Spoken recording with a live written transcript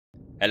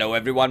Hello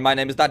everyone, my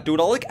name is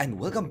DatDudeAlek and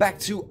welcome back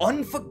to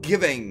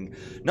Unforgiving.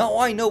 Now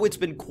I know it's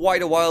been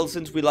quite a while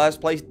since we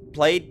last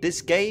played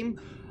this game,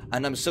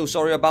 and I'm so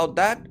sorry about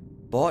that,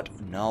 but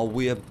now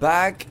we're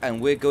back and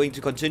we're going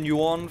to continue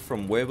on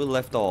from where we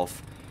left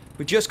off.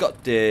 We just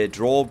got the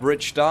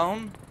drawbridge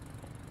down,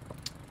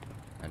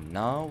 and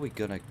now we're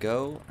gonna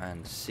go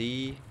and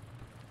see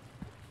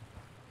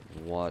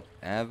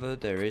whatever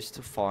there is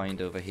to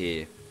find over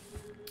here.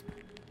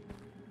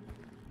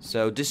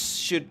 So this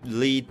should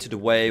lead to the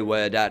way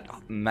where that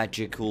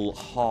magical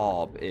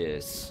harp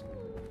is.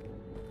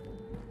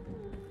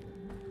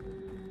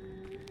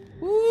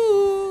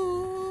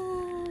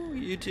 Woo!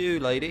 You too,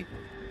 lady.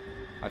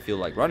 I feel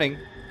like running.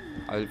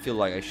 I feel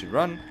like I should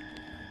run.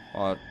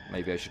 Or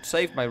maybe I should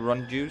save my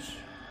run juice.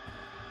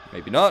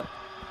 Maybe not.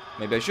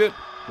 Maybe I should.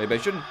 Maybe I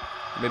shouldn't.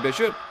 Maybe I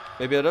should.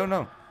 Maybe I don't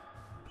know.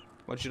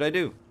 What should I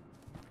do?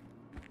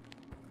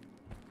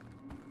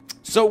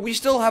 So we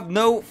still have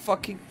no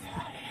fucking...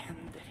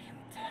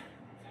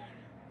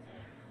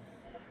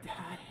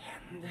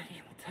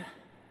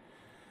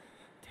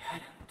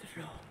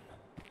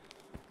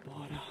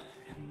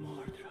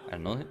 I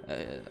don't know.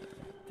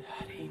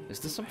 Is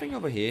there something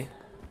over here?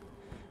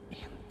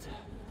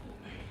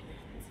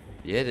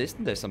 Yeah,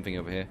 isn't there something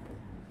over here?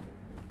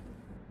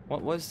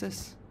 What was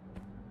this?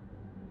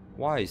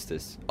 Why is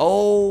this?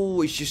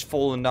 Oh, it's just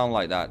falling down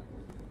like that.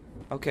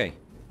 Okay.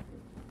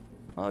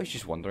 I was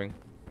just wondering.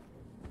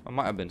 There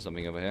might have been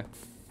something over here.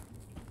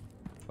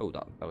 Oh,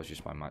 that was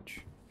just my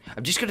match.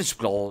 I'm just gonna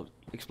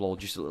explore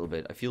just a little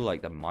bit. I feel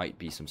like there might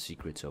be some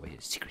secrets over here.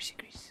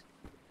 Secrets.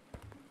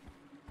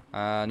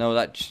 No,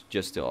 that's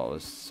just the other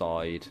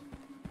side.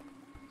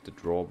 The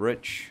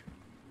drawbridge.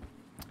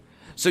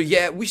 So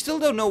yeah, we still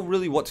don't know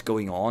really what's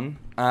going on.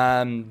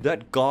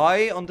 That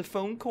guy on the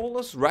phone called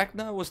us,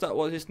 Ragnar, was that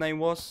what his name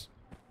was?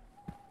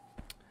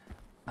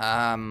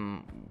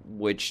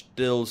 Which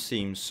still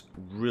seems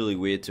really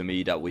weird to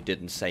me that we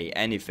didn't say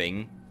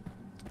anything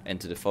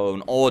into the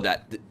phone, or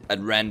that a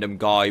random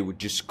guy would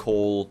just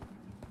call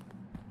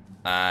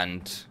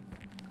and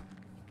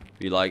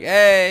be like,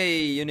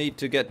 hey, you need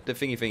to get the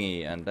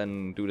thingy, and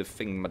then do the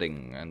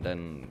thing, and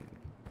then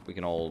we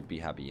can all be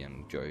happy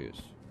and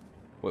joyous.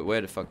 Wait,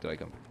 where the fuck did I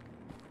come?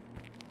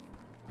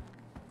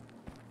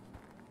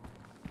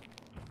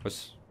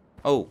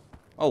 Oh,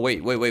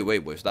 wait,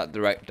 was that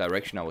the right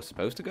direction I was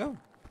supposed to go?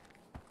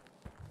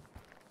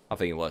 I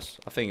think it was.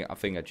 I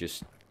think I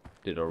just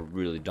did a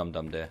really dumb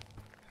there.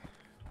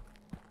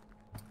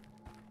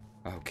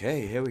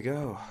 Okay, here we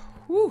go.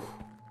 Whew.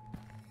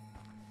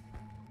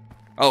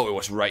 Oh, it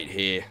was right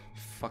here.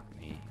 Fuck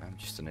me. I'm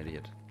just an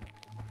idiot.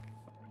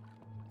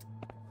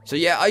 So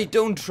yeah, I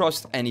don't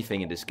trust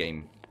anything in this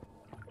game.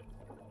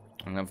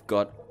 And I've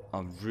got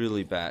a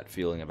really bad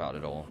feeling about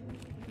it all.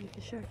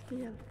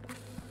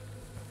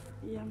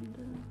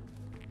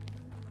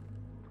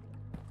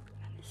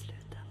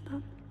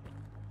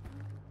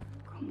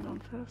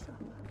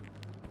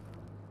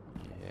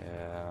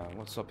 Yeah,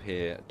 what's up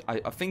here?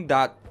 I think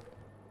that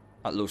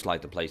looks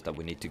like the place that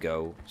we need to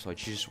go. So I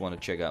just want to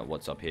check out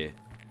what's up here.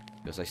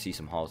 Because I see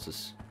some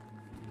houses.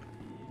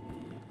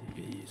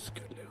 Vi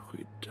skulle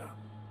skydda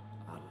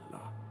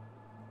alla.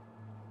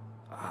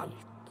 Allt.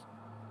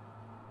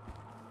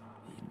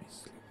 Vi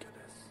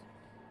misslyckades.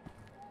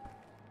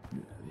 Nu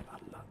är vi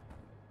alla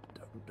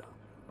döda.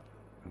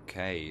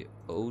 Okay,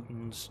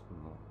 Odin's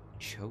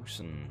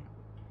chosen.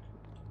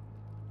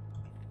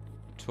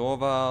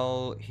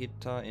 Torvald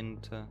hitta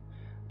inte.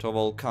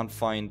 Torvald can't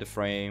find the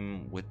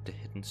frame with the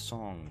hidden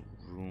song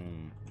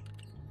room.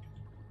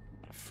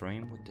 A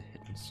frame with the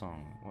hidden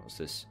song. What's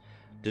this?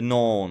 The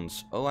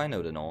Norns. Oh, I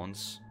know the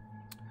Norns.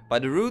 By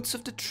the roots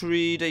of the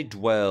tree they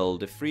dwell,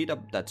 the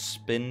freedom that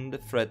spin the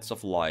threads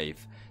of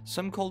life.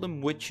 Some call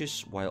them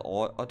witches,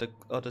 while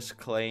others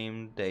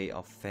claim they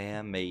are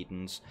fair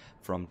maidens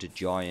from the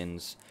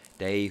giants,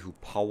 they who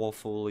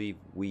powerfully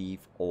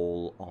weave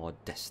all our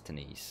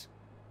destinies.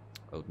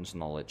 Odin's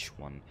knowledge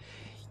 1.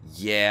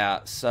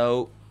 Yeah,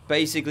 so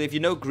basically, if you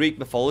know Greek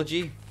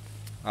mythology,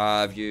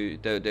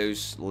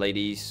 those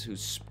ladies who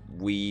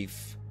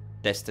weave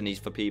destinies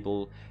for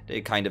people,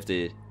 they're kind of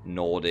the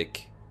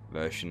Nordic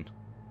version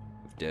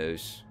of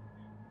those.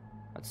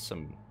 That's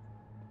some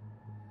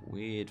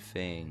weird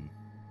thing.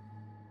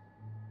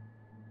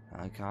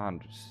 I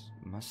can't.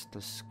 Must the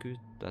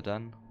skutta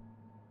done?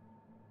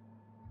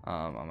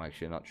 I'm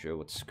actually not sure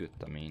what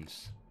skutta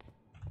means.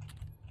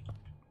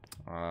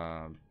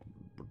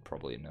 Would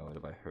probably know it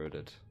if I heard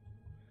it.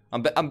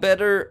 I'm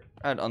better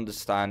at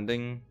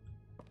understanding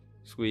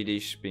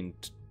Swedish being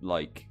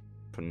like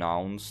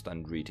pronounced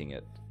and reading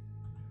it.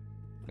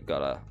 I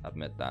gotta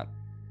admit that.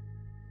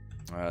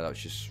 That was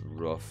just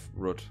rough.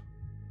 Rut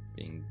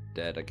being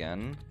dead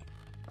again.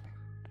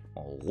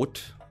 Or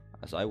Rut,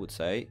 as I would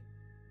say.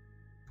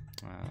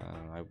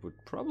 I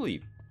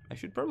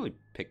should probably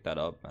pick that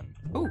up and...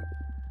 Oh!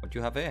 What do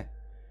you have here?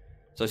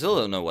 So I still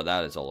don't know what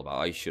that is all about.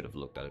 I should have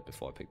looked at it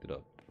before I picked it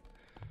up.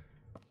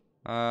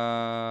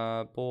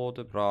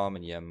 Både bra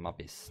men jämma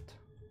bist.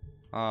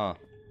 Ah,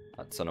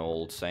 that's an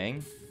old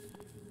saying.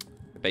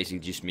 Basically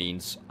just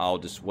means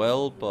out as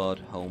well, but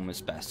home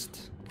is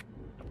best.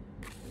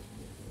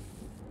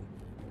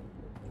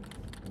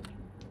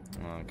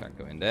 Can't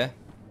go in there.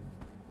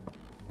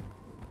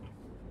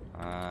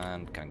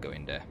 And can't go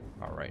in there.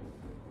 Alright.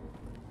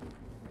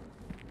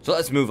 So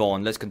let's move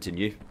on. Let's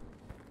continue.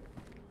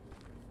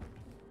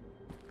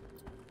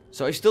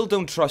 So I still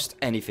don't trust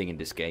anything in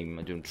this game.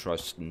 I don't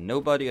trust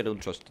nobody. I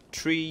don't trust the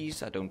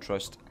trees. I don't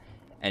trust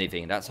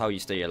anything. That's how you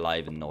stay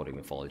alive in Nordic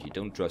mythology.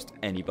 Don't trust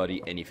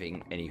anybody,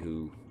 anything,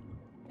 anywho,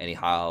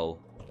 anyhow,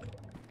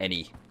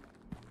 any.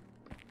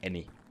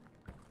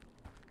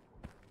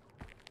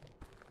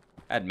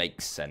 That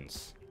makes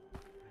sense.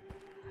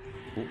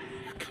 Oh.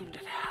 Kunde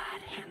det här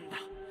hända?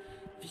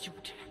 Vi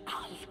gjorde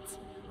allt.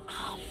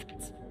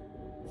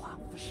 Och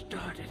han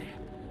förstörde det.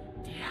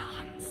 Det är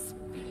hans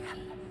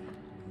fel.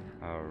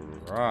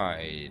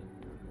 Alright.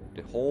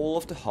 The Hall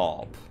of the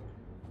Harp.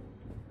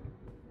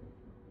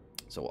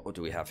 So what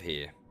do we have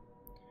here?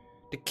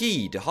 The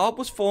key. The harp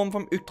was formed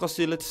from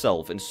Yggdrasil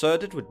itself,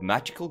 inserted with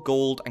magical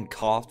gold and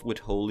carved with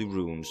holy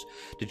runes.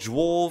 The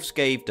dwarves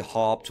gave the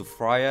harp to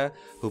Freya,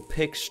 who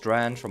picked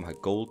strands from her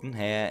golden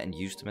hair and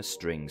used them as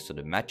strings, so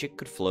the magic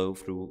could flow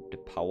through the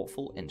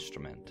powerful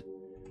instrument.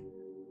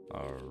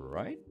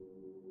 Alright.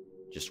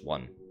 Just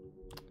one.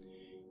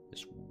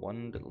 Just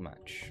one little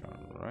match.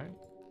 Alright.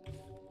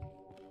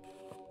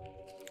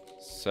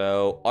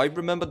 So, I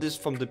remember this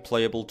from the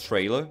playable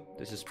trailer.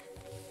 This is...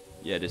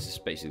 Yeah, this is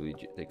basically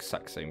the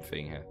exact same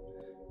thing here.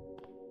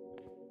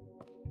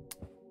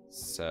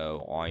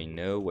 So, I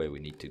know where we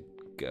need to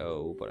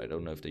go, but I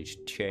don't know if they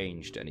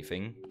changed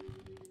anything.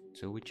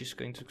 So, we're just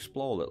going to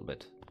explore a little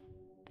bit.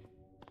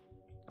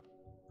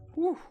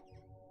 Woo!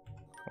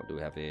 What do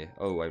we have here?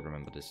 Oh, I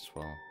remember this as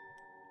well.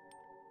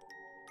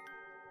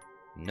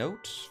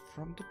 Notes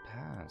from the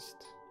past.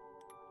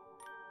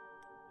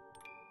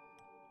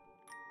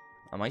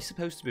 Am I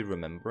supposed to be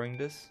remembering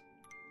this?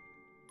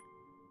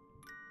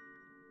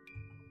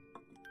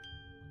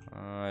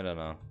 I don't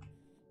know.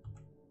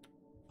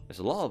 There's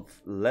a lot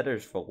of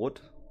letters for wood.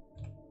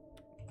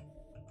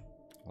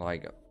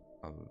 Like,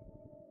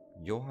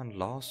 Johan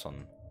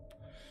Larsson.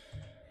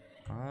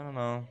 I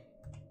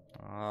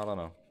don't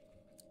know.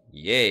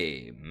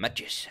 Yay,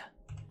 matches.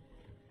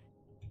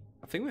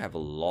 I think we have a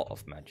lot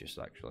of matches,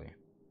 actually.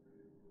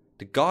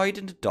 The guide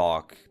in the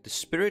dark. The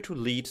spirit who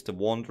leads the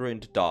wanderer in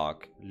the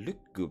dark.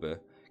 Lykgubbe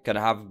can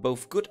have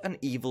both good and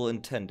evil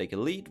intent. They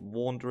can lead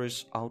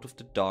wanderers out of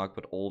the dark,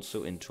 but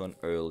also into an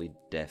early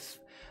death.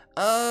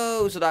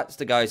 Oh, so that's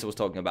the guys I was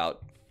talking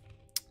about.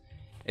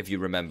 If you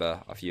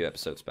remember a few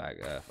episodes back.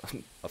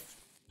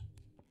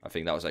 I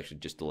think that was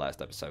actually just the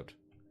last episode.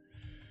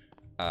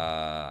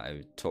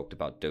 I talked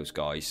about those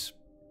guys.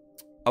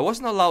 I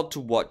wasn't allowed to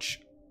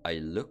watch. I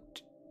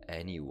looked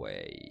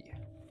anyway.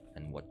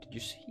 And what did you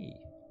see?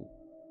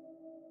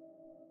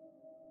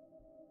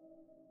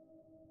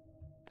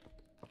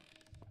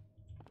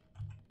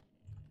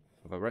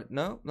 Have I read?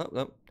 No.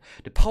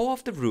 The power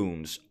of the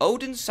runes.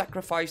 Odin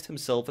sacrificed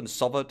himself and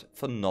suffered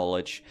for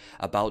knowledge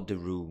about the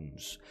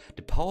runes.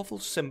 The powerful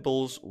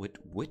symbols with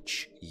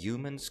which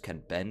humans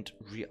can bend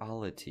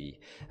reality.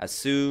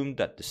 Assume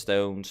that the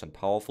stones and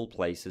powerful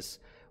places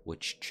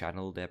which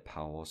channel their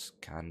powers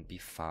can be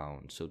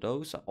found. So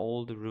those are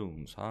all the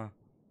runes, huh?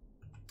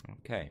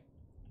 Okay.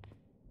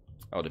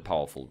 Oh, the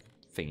powerful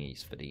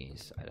thingies for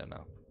these. I don't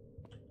know.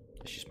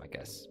 That's just my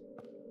guess.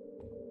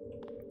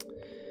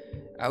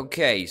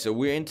 Okay, so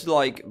we're into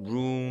like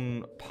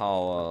rune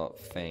power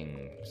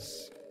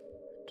things.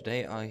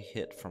 Today I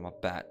hid from a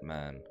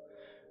Batman.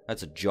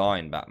 That's a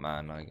giant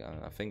Batman.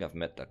 I think I've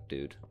met that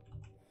dude.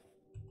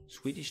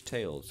 Swedish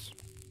Tales.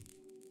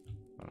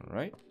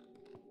 Alright.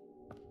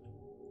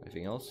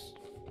 Anything else?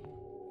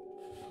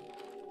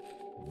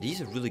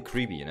 These are really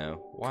creepy, you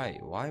know.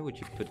 Why would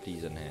you put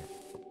these in here?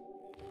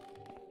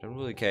 Don't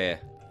really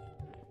care.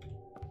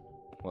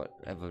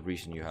 Whatever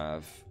reason you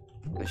have.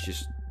 Let's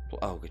just...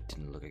 Oh, it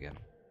didn't look again.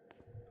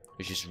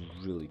 It's just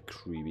really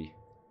creepy.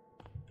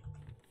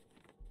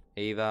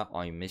 Ava,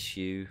 I miss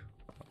you.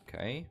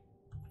 Okay.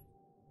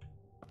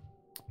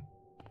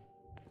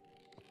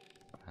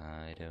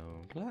 I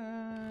don't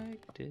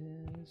like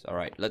this.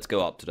 Alright, let's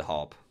go up to the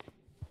harp.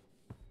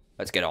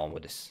 Let's get on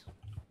with this.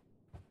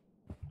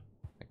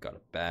 I got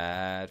a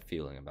bad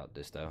feeling about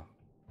this though.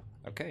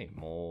 Okay,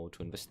 more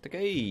to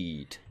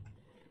investigate.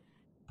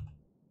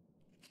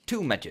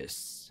 2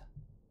 matches.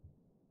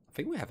 I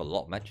think we have a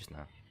lot of matches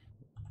now.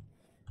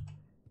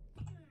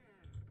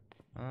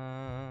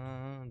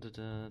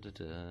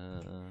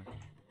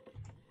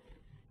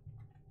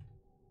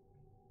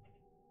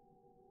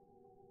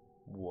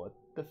 What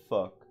the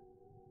fuck?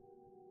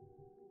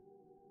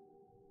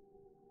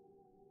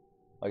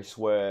 I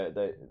swear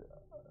there's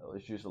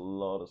just a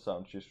lot of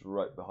sound just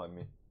right behind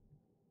me.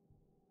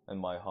 In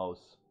my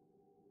house.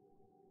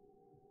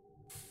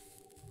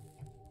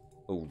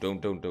 Oh,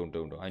 don't.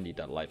 I need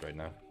that light right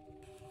now.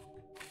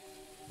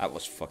 That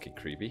was fucking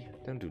creepy.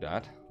 Don't do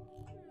that.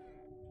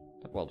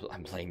 Not while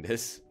I'm playing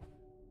this.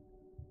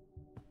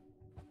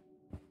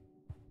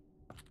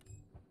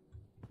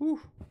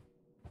 Whew.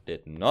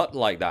 Did not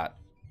like that.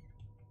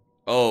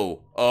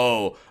 Oh,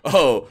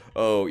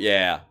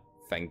 yeah.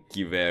 Thank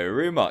you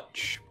very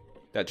much.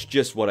 That's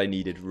just what I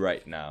needed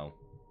right now.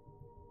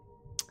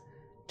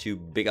 Two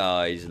big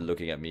eyes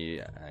looking at me,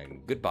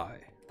 and goodbye.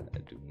 I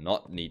do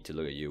not need to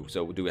look at you.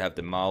 So, do we have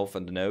the mouth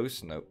and the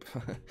nose? Nope.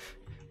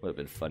 Would have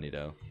been funny,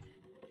 though.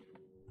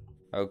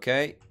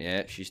 Okay,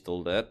 yeah, she's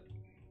still dead.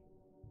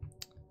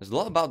 There's a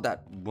lot about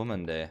that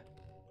woman there.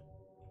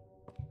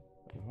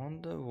 I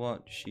wonder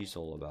what she's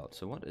all about.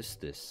 So, what is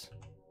this?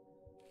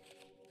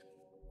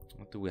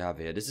 What do we have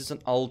here? This is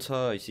an altar,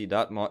 I see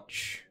that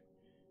much.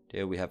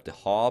 There we have the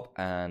harp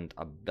and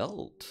a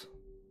belt.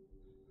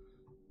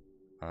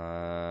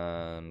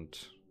 And...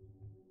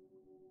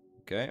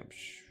 okay,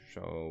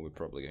 so we're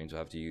probably going to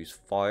have to use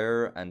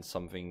fire and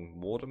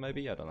something water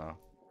maybe? I don't know.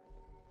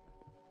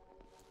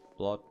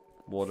 Blood,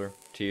 water,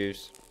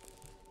 tears.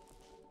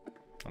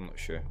 I'm not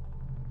sure.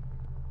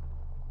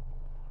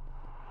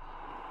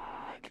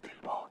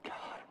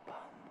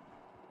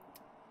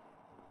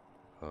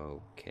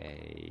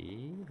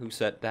 Okay, who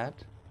said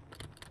that?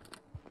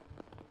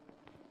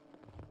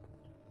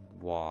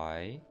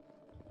 Why?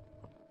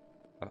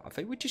 I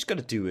think we're just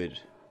gonna do it.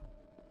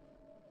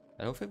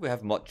 I don't think we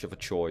have much of a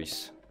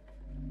choice.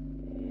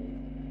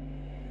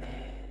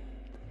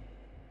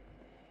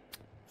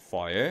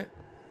 Fire.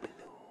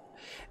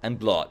 And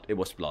blood. It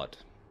was blood.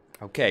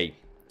 Okay,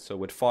 so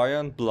with fire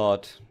and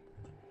blood...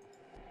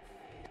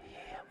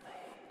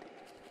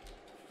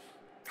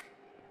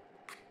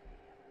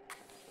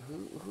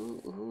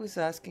 Who is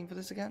asking for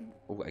this again?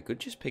 Oh, I could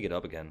just pick it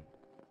up again.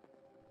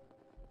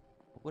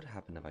 What would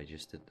happen if I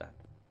just did that?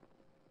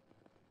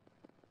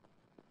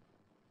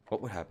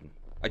 What would happen?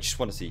 I just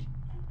want to see.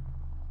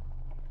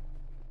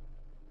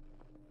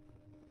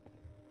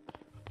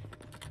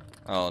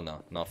 Oh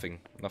no, nothing.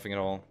 Nothing at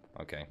all.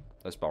 Okay,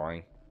 that's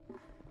boring.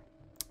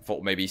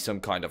 Thought maybe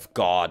some kind of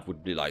god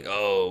would be like,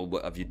 oh,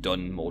 what have you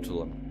done,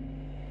 mortal?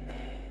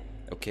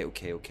 Okay.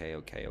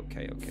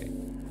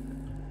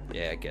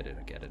 Yeah, I get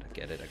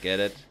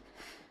it.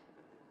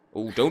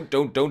 Oh,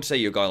 don't say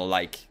you're gonna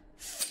like...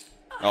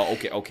 oh,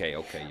 okay,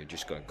 you're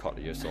just gonna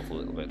cut yourself a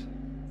little bit.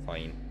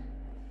 Fine.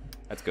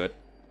 That's good.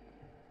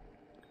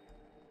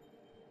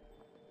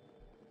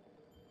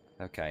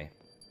 Okay.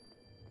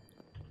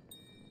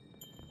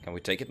 Can we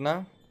take it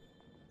now?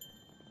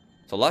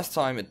 So last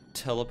time it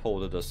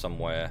teleported us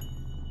somewhere.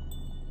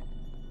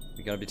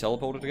 We gonna be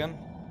teleported again?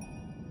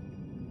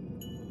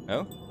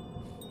 No?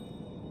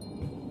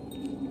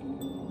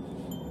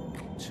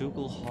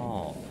 Tugel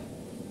harp.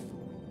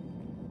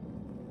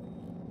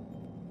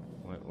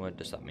 What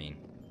does that mean?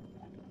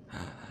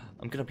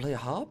 I'm gonna play a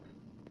harp?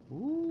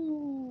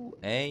 Ooh.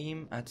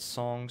 Aim at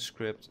song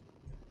script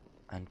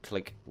and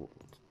click.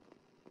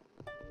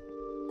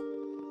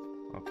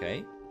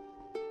 Okay.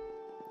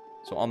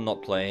 So I'm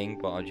not playing,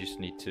 but I just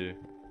need to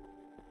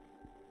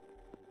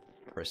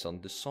press on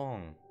the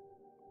song.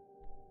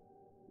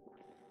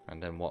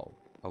 And then what?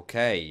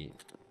 Okay.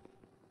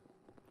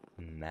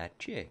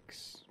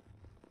 Magics.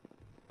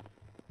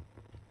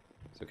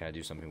 So can I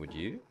do something with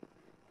you?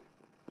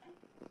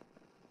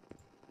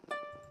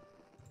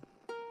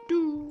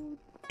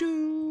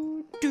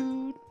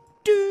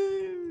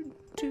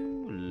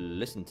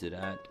 Listen to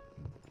that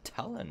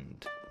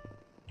talent.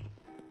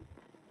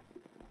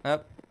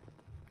 Nope.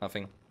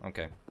 Nothing.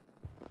 Okay.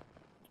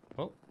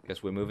 Well,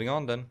 guess we're moving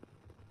on then.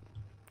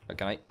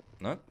 Can I?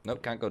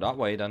 Nope, can't go that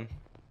way then.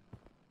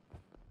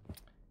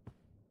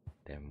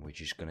 Then we're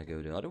just gonna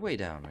go the other way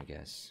down, I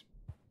guess.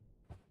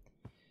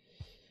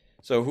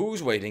 So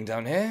who's waiting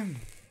down here?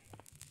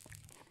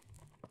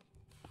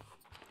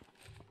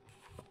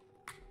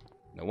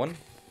 No one?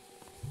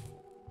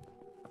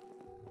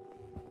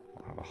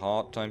 I have a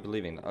hard time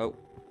believing. Oh,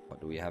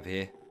 what do we have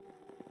here?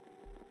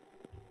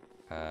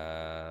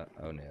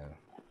 Oh no.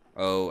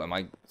 Oh, am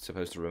I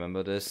supposed to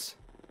remember this?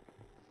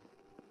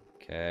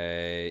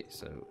 Okay,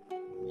 so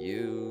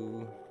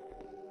you...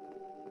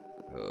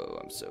 oh,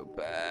 I'm so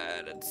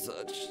bad at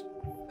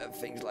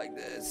things like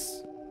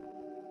this.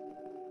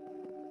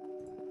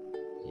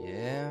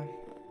 Yeah.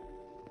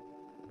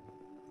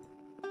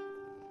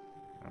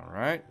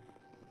 Alright.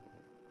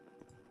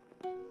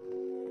 There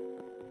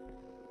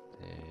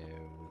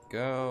we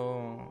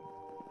go.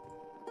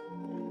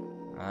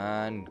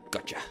 And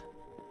gotcha.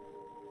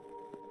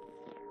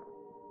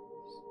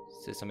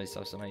 Sesame,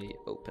 sesame,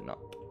 open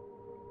up.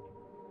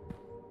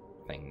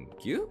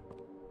 Thank you.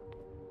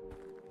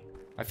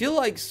 I feel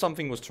like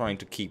something was trying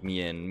to keep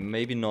me in.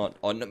 Maybe not,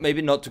 or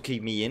maybe not to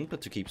keep me in, but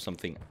to keep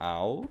something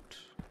out.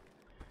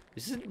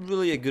 This isn't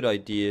really a good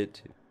idea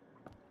to...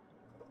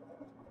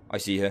 I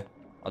see her.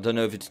 I don't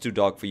know if it's too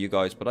dark for you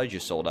guys, but I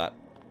just saw that.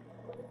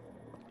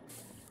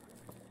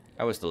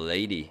 That was the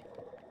lady.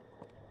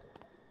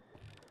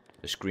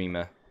 The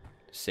screamer.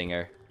 The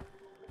singer.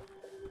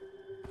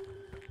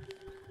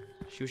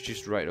 She was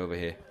just right over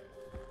here.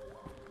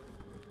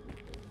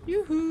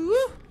 Yoo-hoo!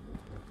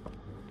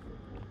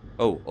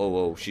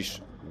 Oh, she's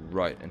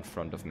right in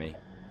front of me.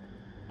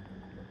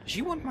 Does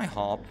she want my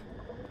harp?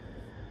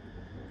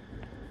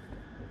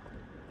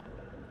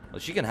 Well,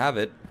 she can have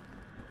it.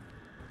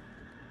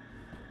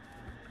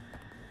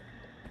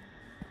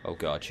 Oh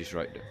god, she's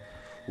right there.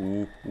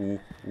 Ooh, ooh,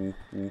 ooh,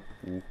 ooh,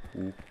 ooh,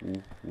 ooh,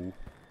 ooh, ooh.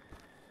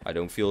 I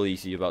don't feel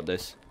easy about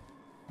this.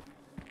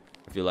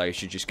 I feel like I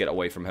should just get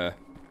away from her.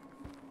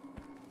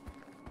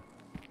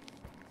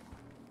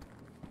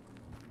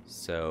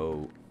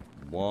 So,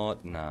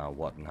 what now?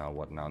 What now?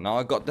 What now? Now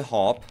I got the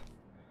harp.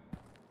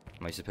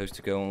 Am I supposed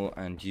to go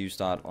and use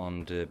that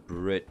on the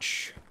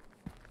bridge?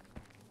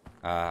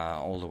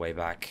 All the way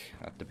back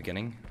at the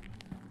beginning.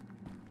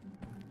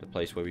 The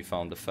place where we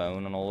found the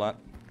phone and all that.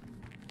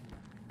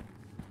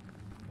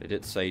 They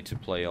did say to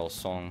play our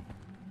song.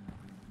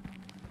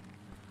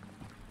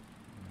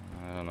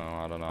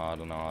 I don't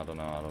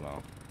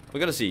know. We're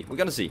gonna see.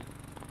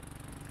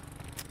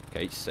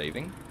 Okay,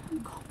 saving.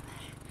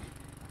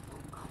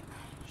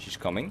 She's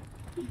coming.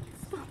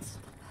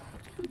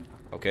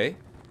 Okay.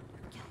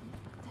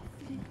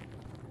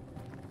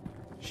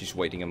 She's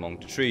waiting among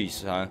the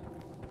trees, huh?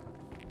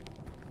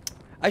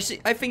 I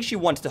think she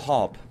wants the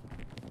harp.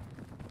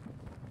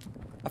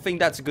 I think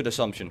that's a good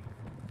assumption.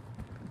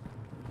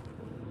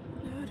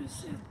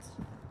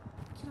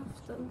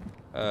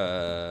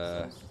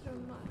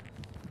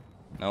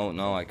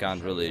 No, I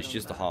can't really. It's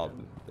just a harp.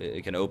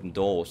 It can open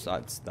doors.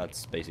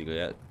 That's basically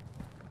it.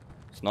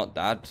 It's not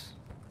that.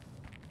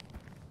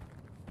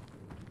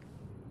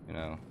 You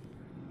know.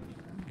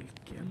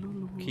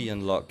 Key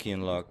and lock,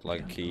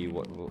 like key.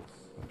 What you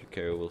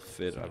carry will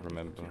fit. I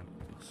remember.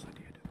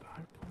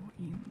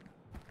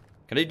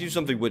 Can I do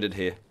something with it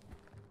here?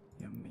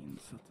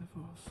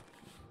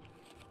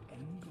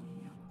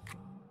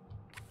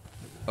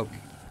 Okay,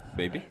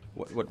 maybe.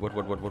 What?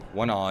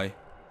 One eye.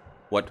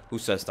 What? Who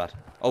says that?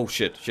 Oh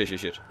shit.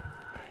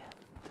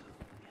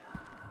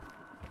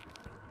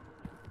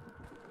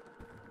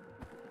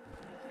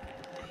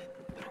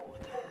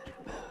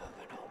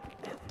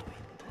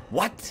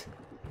 What?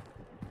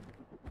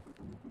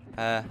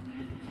 I'm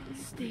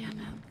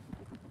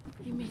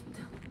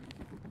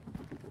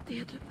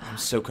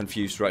so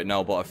confused right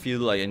now, but I feel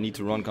like I need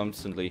to run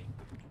constantly.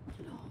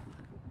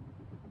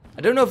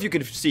 I don't know if you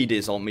can see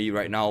this on me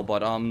right now,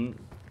 but I'm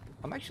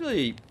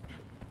actually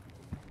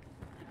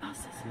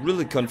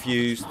really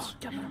confused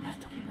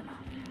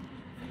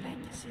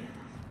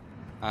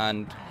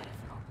and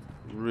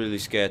really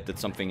scared that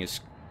something is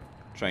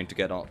trying to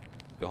get up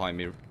behind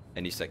me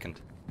any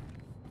second.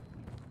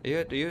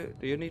 Do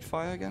you need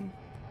fire again?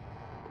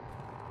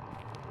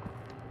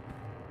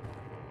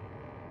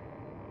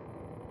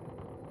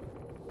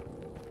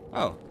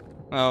 Oh,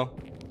 no.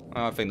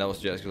 I think that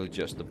was actually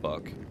just the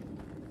bug.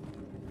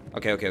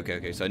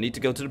 Okay. So I need to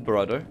go to the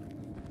brother.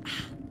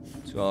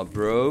 To our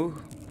bro.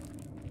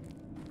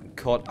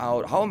 Cut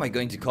out. How am I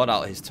going to cut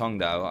out his tongue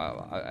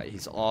though?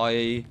 His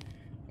eye.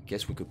 I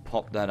guess we could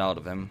pop that out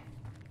of him.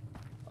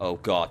 Oh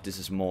god, this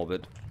is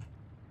morbid.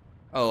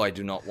 Oh, I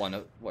do not want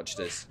to watch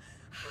this.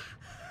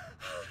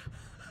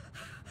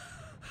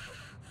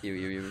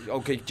 You.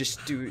 Okay,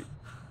 just do it.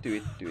 Do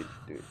it.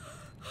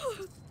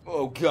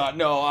 Oh god,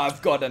 no,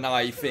 I've got an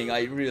eye thing.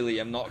 I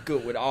really am not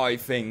good with eye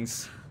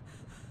things.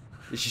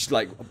 It's just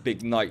like a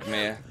big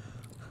nightmare.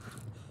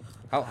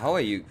 How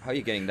are you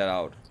getting that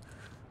out?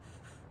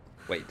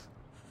 Wait.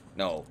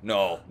 No.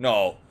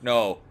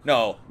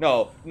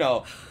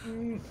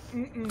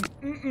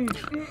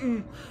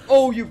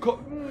 Oh, you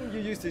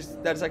use this.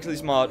 That's actually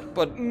smart,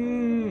 but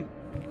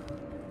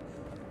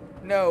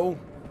no.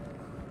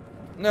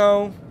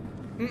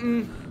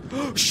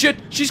 Shit!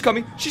 She's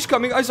coming!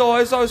 I saw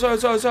her! Run!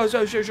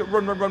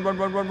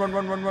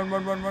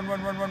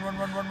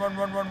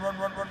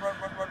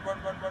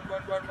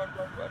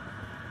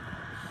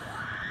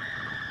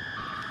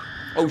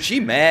 Oh, she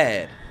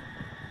mad.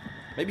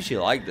 Maybe she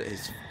liked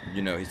his,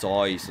 his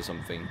eyes or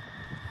something.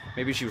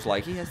 Maybe she was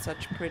like, he has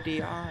such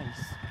pretty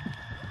eyes.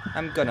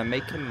 I'm gonna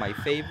make him my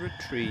favorite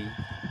tree.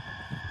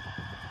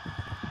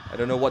 I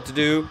don't know what to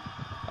do.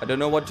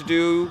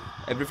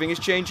 Everything is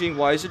changing.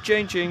 Why is it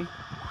changing?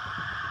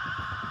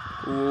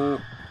 Ooh.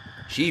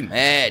 She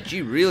mad.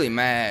 She really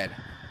mad.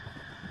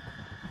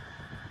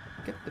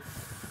 Get the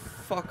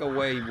fuck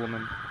away,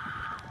 woman.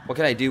 What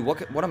can I do?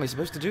 What am I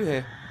supposed to do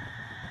here?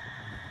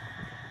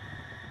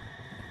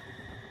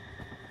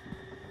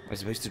 Am I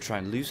supposed to try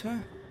and lose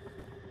her?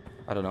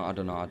 I don't know.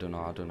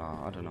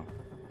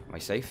 Am I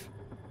safe?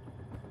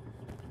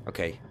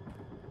 Okay.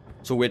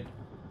 So we're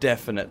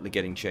definitely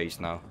getting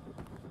chased now.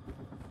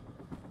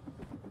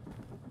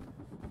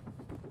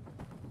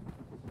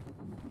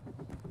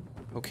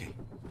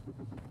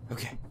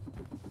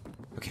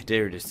 Okay,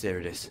 there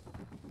it is.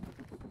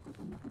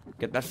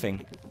 Get that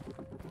thing.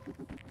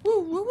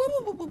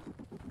 Woo.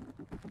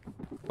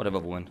 Whatever,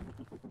 woman.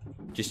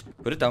 Just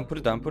put it down.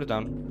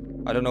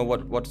 I don't know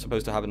what's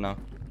supposed to happen now.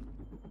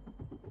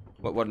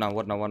 What now?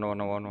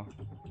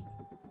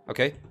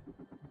 Okay.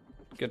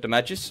 Get the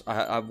matches.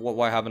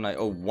 Why haven't I?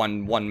 Oh,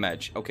 one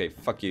match. Okay,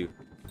 fuck you.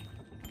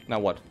 Now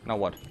what?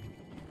 Am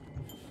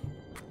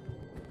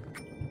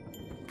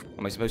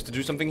I supposed to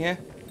do something here?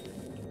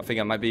 I think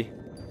I might be.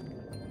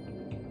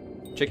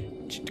 Check.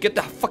 Get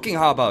the fucking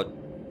harp out.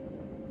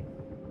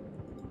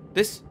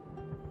 This.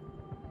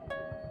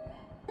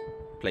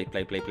 Play.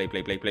 Go.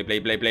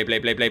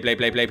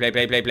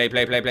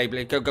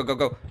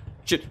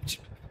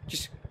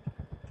 Just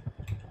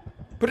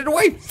put it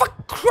away.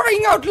 Fuck,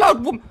 crying out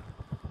loud, woman.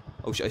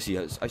 Oh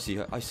shit! I see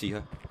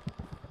her.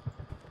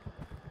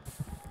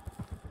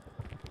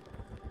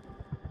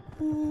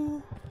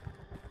 Ooh.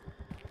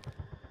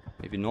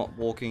 Maybe not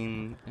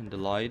walking in the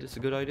light is a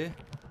good idea.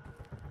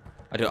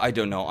 I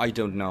don't know. I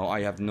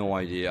have no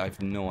idea.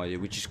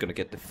 We're just gonna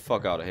get the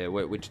fuck out of here.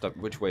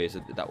 Which way is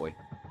it? That way.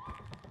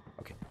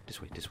 Okay, this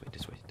way.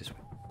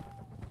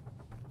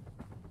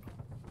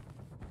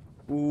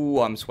 Ooh,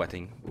 I'm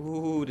sweating.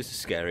 Ooh, this is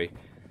scary.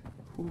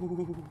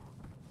 Ooh.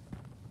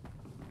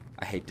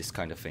 I hate this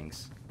kind of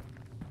things.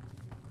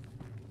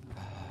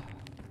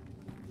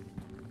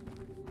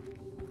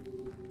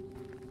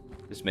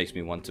 This makes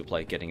me want to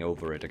play Getting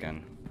Over It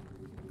again.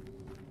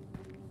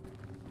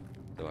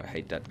 Though I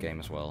hate that game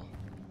as well.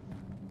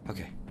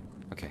 Okay.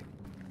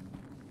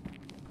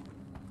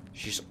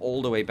 She's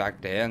all the way back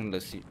there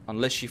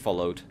unless she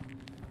followed.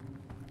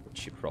 Which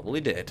she probably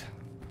did.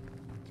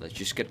 Let's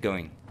just get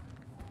going.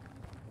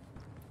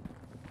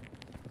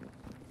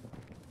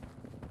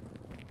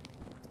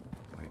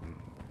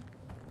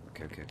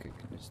 Okay.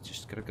 Let's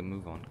just gotta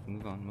move on.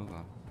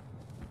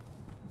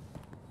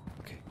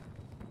 Okay.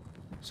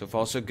 So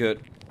far so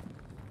good.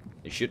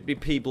 There should be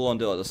people on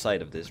the other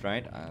side of this,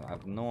 right? I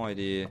have no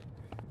idea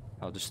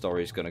how the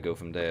story is gonna go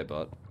from there,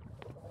 but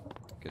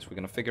I guess we're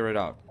gonna figure it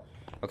out.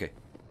 Okay,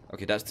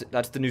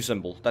 that's the new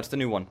symbol. That's the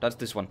new one. That's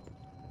this one.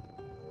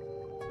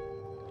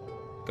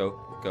 Go.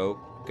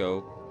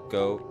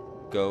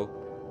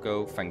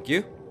 Thank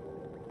you.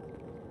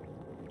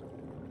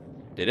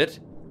 Did it?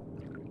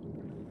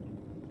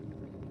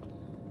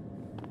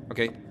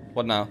 Okay,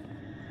 what now?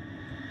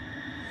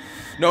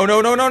 No,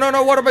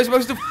 what am I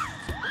supposed to...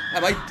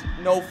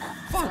 No,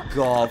 fuck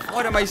off.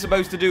 What am I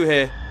supposed to do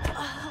here?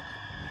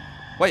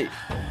 Wait.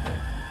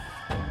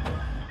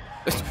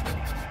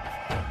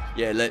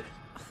 Yeah,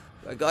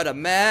 I got a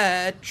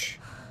match.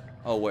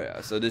 Oh, wait,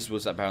 so this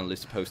was apparently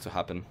supposed to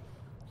happen.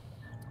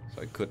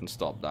 So I couldn't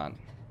stop that.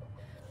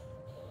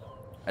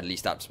 At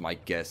least that's my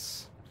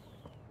guess.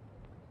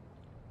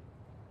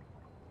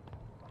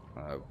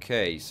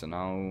 Okay, so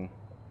now...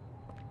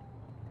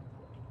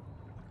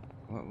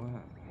 What?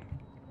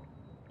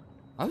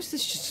 How is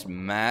this just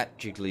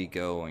magically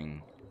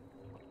going?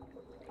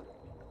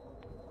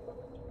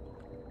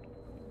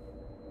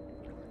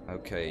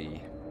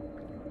 Okay.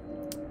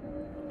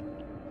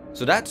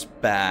 So that's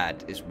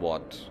bad, is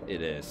what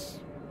it is.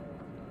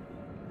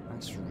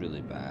 That's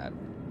really bad.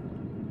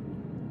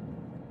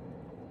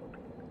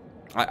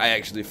 I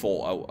actually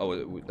thought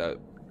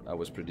I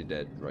was pretty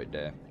dead right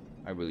there.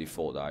 I really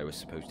thought that I was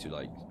supposed to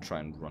like try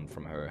and run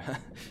from her,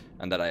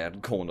 and that I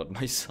had cornered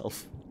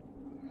myself.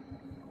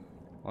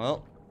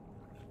 Well,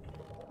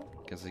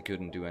 guess I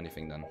couldn't do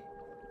anything then.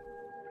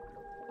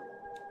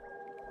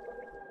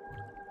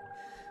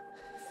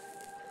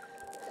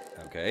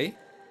 Okay.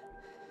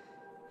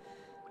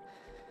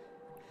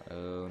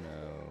 Oh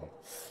no.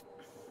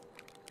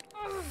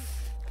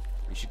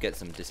 You should get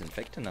some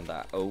disinfectant on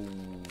that. Oh,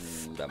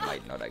 that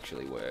might not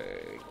actually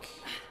work.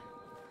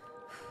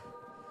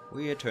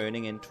 We are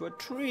turning into a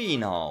tree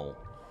now.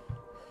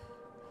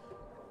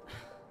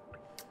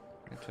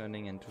 We're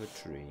turning into a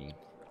tree.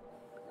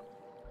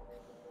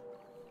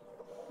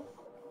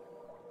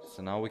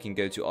 So now we can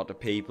go to other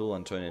people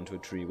and turn into a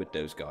tree with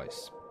those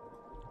guys.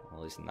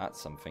 Well, isn't that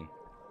something?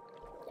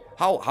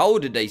 How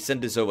did they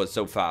send this over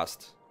so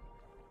fast?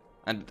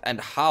 And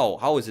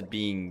how is it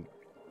being...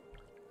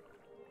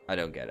 I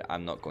don't get it.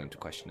 I'm not going to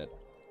question it.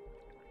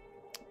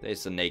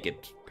 There's a naked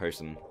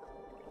person.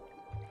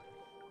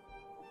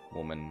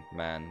 Woman,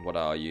 man, what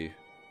are you?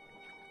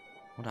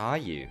 What are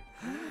you?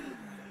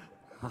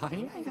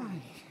 Aj.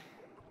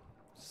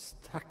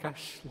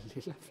 Stackars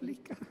lilla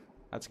flicka.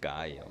 That's a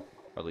guy, or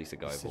at least a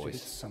guy Ser ut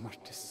voice. som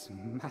att det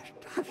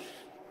smärtar.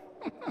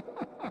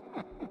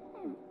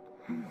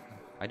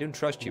 I don't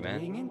trust you, Det är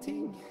man.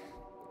 ingenting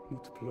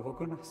mot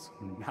plågorna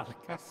som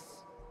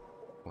nalkas.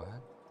 What?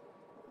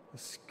 Jag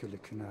skulle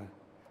kunna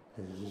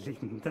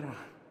lindra.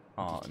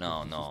 Oh,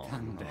 no,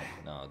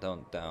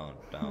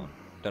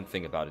 don't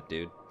think about it,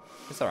 dude.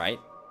 It's alright.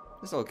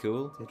 It's all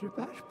cool. Det du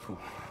bär på.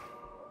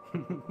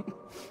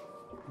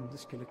 Om du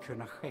skulle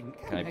kunna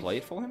skänka Can I play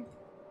it for him?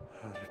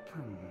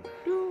 Harpan.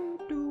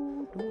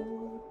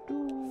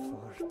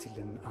 Far till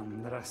den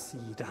andra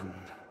sidan.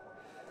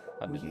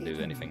 That didn't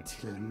do anything.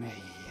 Till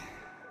mig.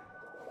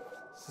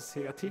 Så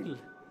ser jag till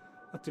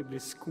att du blir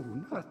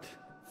skonad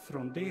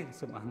från det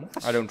som annars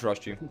I don't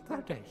trust you.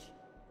 väntar dig.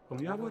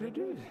 Om jag vore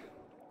du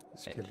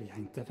skulle jag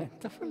inte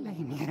vänta för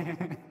länge.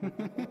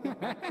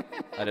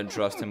 I don't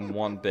trust him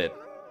one bit.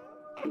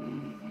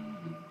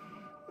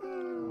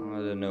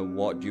 I don't know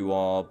what you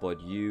are,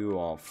 but you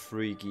are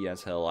freaky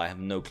as hell. I have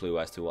no clue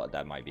as to what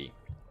that might be.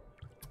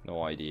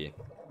 No idea.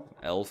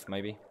 Elf,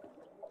 maybe?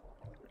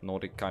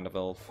 Nordic kind of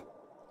elf.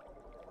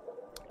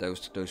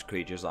 Those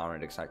creatures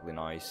aren't exactly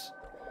nice.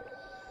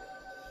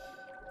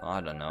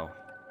 I don't know.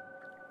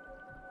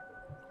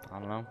 I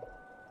don't know.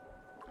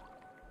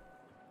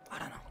 I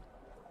don't know.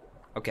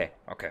 Okay,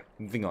 okay.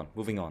 Moving on,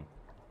 moving on.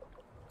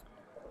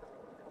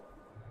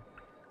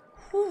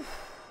 Whew.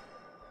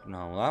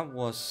 Now that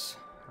was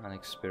an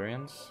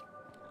experience.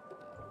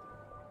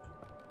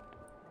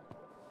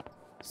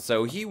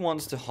 So he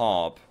wants to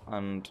harp,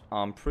 and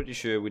I'm pretty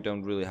sure we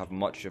don't really have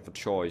much of a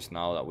choice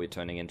now that we're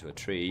turning into a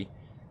tree.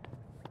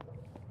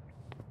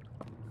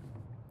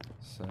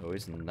 So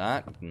isn't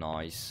that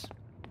nice?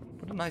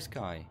 What a nice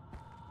guy.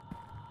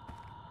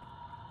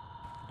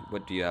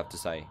 What do you have to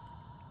say?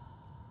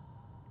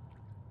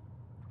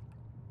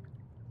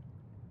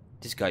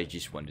 This guy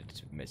just wanted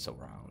to mess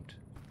around.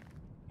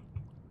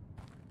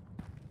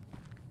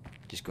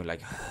 Just go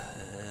like,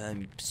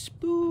 I'm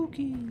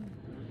spooky.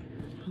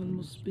 Han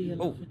må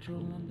spela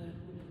förtrollande,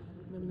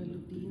 men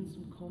melodin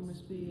som kommer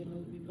spela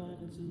vid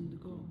världens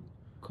undergång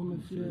kommer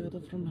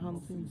flöda från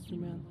hans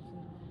instrument.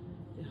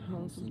 Det är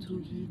han som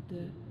tog hit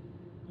det,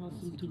 han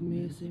som tog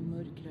med sig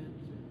mörkret.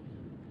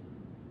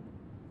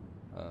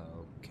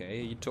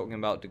 Okay, are you talking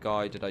about the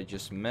guy that I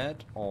just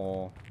met,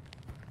 or...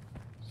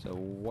 So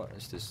what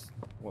is this?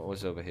 What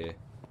was over here?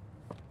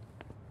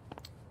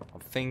 I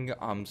think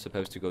I'm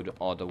supposed to go the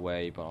other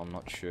way, but I'm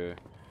not sure.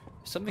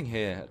 There's something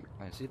here.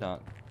 I see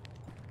that.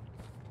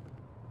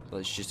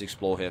 Let's just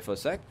explore here for a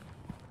sec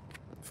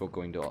before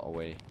going the other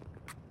way.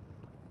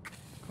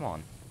 Come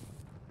on.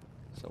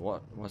 So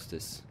what's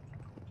this?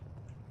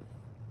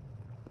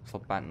 For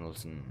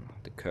Batnelson,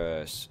 the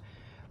curse.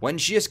 When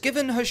she has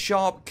given her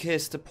sharp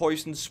kiss, the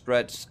poison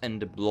spreads in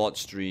the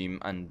bloodstream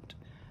and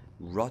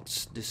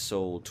rots the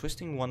soul,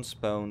 twisting one's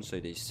bones so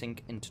they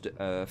sink into the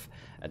earth.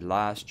 At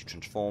last you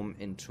transform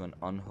into an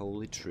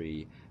unholy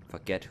tree,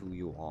 forget who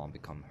you are and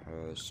become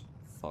hers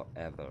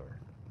forever.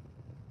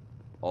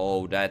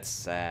 Oh, that's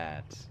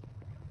sad.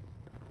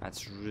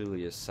 That's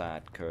really a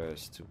sad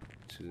curse to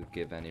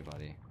give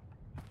anybody.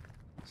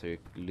 So you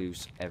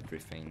lose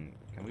everything.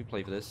 Can we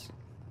play for this?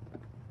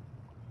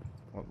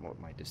 What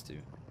might this do?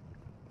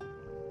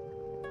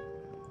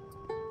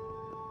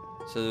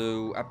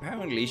 So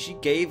apparently she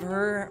gave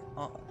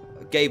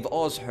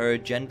us her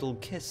gentle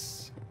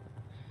kiss.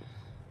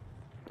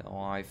 Though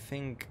I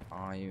think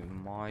I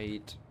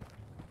might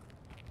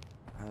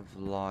have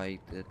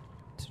liked it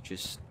to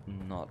just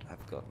not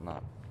have gotten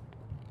that.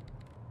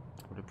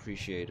 Would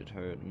appreciated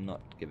her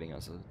not giving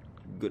us a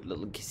good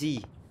little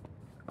kissy.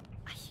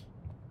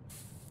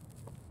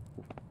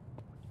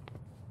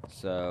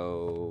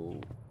 So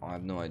I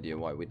have no idea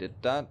why we did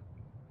that.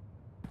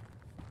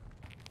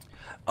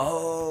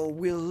 Oh,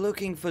 we're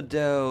looking for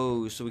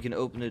those so we can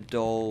open the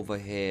door over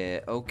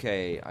here.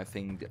 Okay, I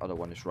think the other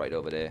one is right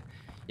over there.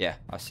 Yeah,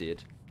 I see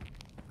it.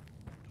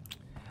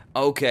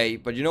 Okay,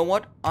 but you know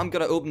what? I'm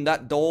gonna open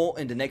that door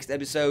in the next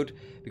episode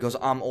because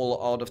I'm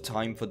all out of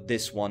time for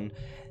this one.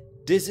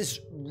 This is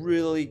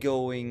really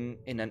going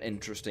in an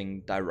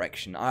interesting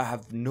direction. I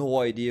have no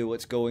idea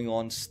what's going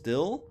on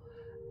still.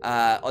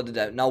 Other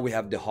than now we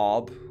have the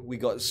harp. We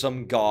got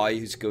some guy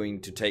who's going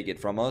to take it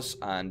from us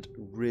and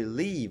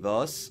relieve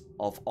us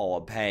of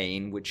our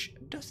pain, which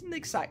doesn't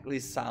exactly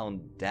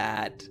sound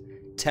that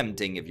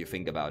tempting if you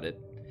think about it.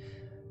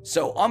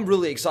 So I'm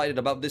really excited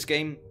about this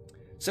game.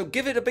 So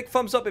give it a big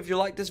thumbs up if you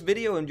like this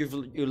video and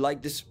you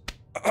like this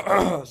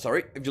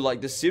sorry, if you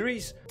like this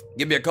series.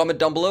 Give me a comment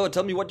down below and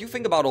tell me what you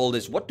think about all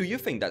this. What do you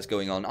think that's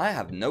going on? I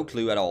have no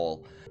clue at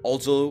all.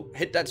 Also,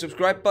 hit that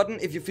subscribe button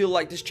if you feel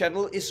like this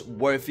channel is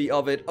worthy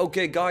of it.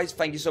 Okay, guys,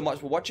 thank you so much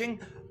for watching.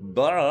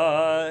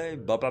 Bye.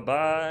 Bye, bye,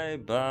 bye,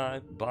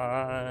 bye,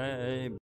 bye.